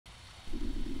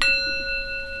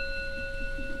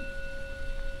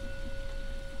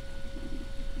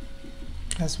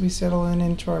As we settle in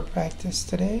into our practice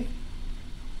today,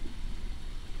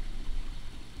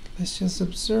 let's just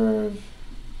observe,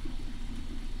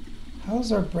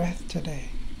 how's our breath today?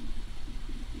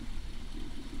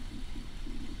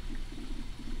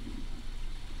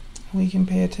 We can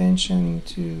pay attention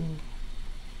to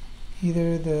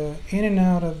either the in and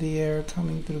out of the air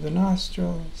coming through the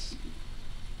nostrils,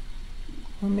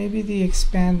 or maybe the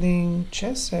expanding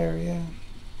chest area,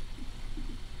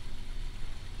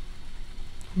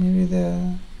 maybe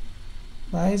the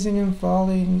rising and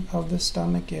falling of the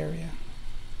stomach area,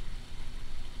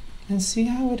 and see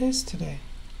how it is today.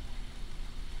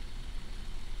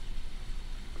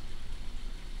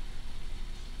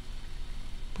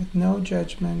 With no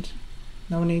judgment,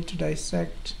 no need to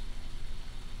dissect,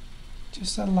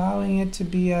 just allowing it to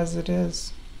be as it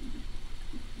is.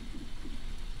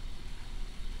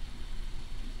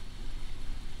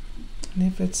 And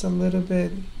if it's a little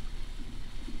bit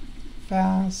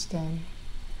fast and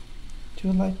you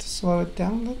would like to slow it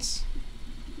down, let's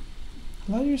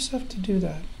allow yourself to do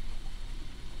that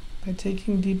by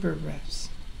taking deeper breaths.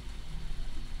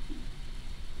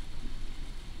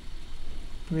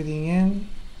 Breathing in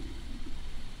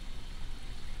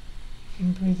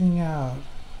and breathing out.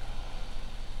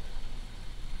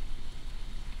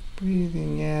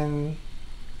 Breathing in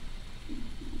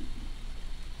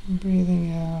and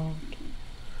breathing out.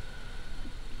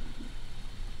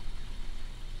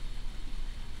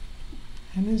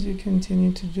 And as you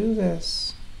continue to do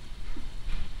this,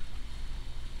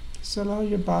 just allow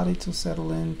your body to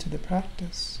settle into the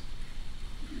practice.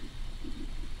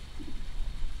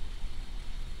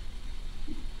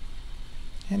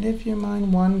 And if your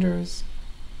mind wanders,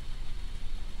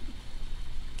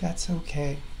 that's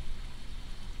okay.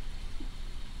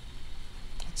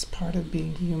 It's part of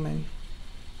being human.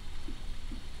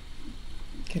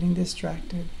 Getting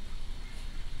distracted.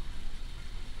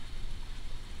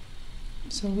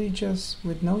 So we just,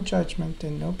 with no judgment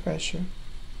and no pressure,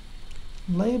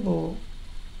 label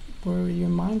where your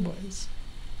mind was.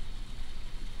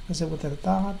 Was it with a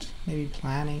thought? Maybe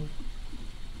planning?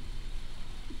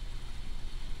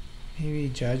 Maybe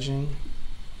judging?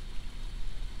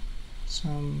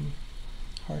 Some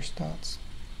harsh thoughts?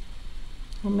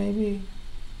 Or maybe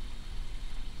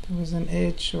there was an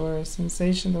itch or a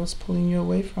sensation that was pulling you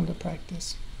away from the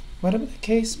practice. Whatever the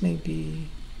case may be,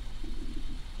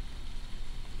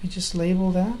 you just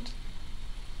label that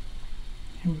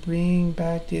and bring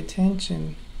back the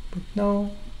attention with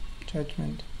no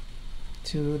judgment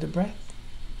to the breath.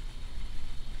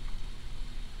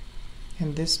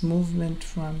 And this movement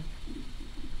from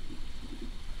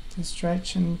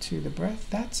distraction to the breath,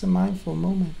 that's a mindful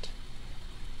moment.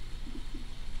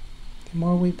 The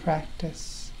more we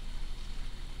practice,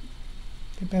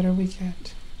 the better we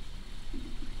get.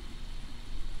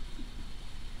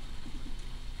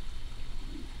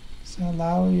 So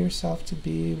allow yourself to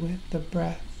be with the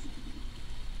breath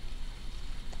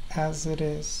as it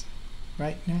is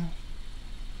right now.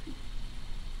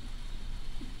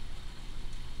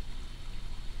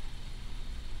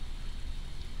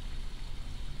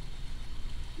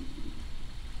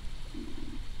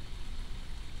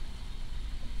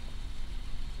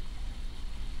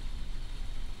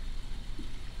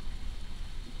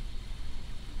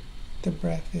 The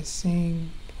breath is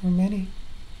seen for many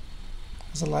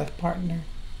as a life partner,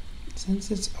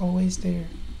 since it's always there,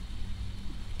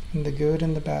 in the good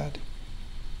and the bad.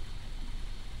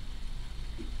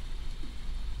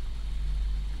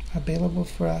 Available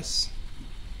for us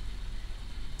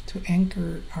to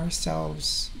anchor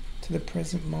ourselves to the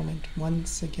present moment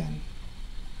once again.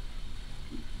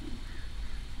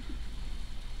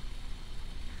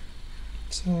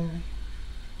 So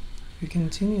we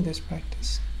continue this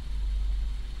practice.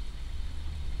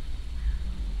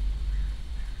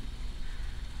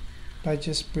 By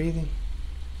just breathing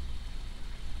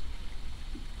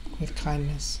with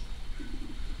kindness.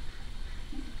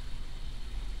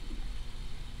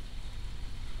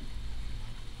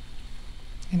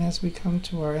 And as we come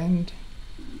to our end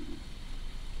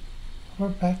of our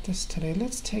practice today,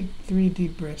 let's take 3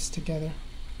 deep breaths together.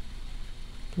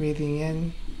 Breathing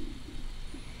in,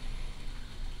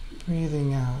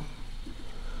 breathing out.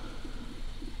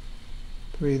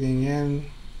 Breathing in,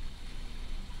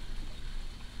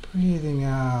 breathing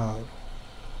out,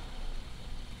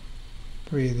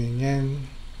 breathing in,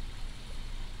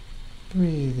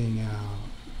 breathing out.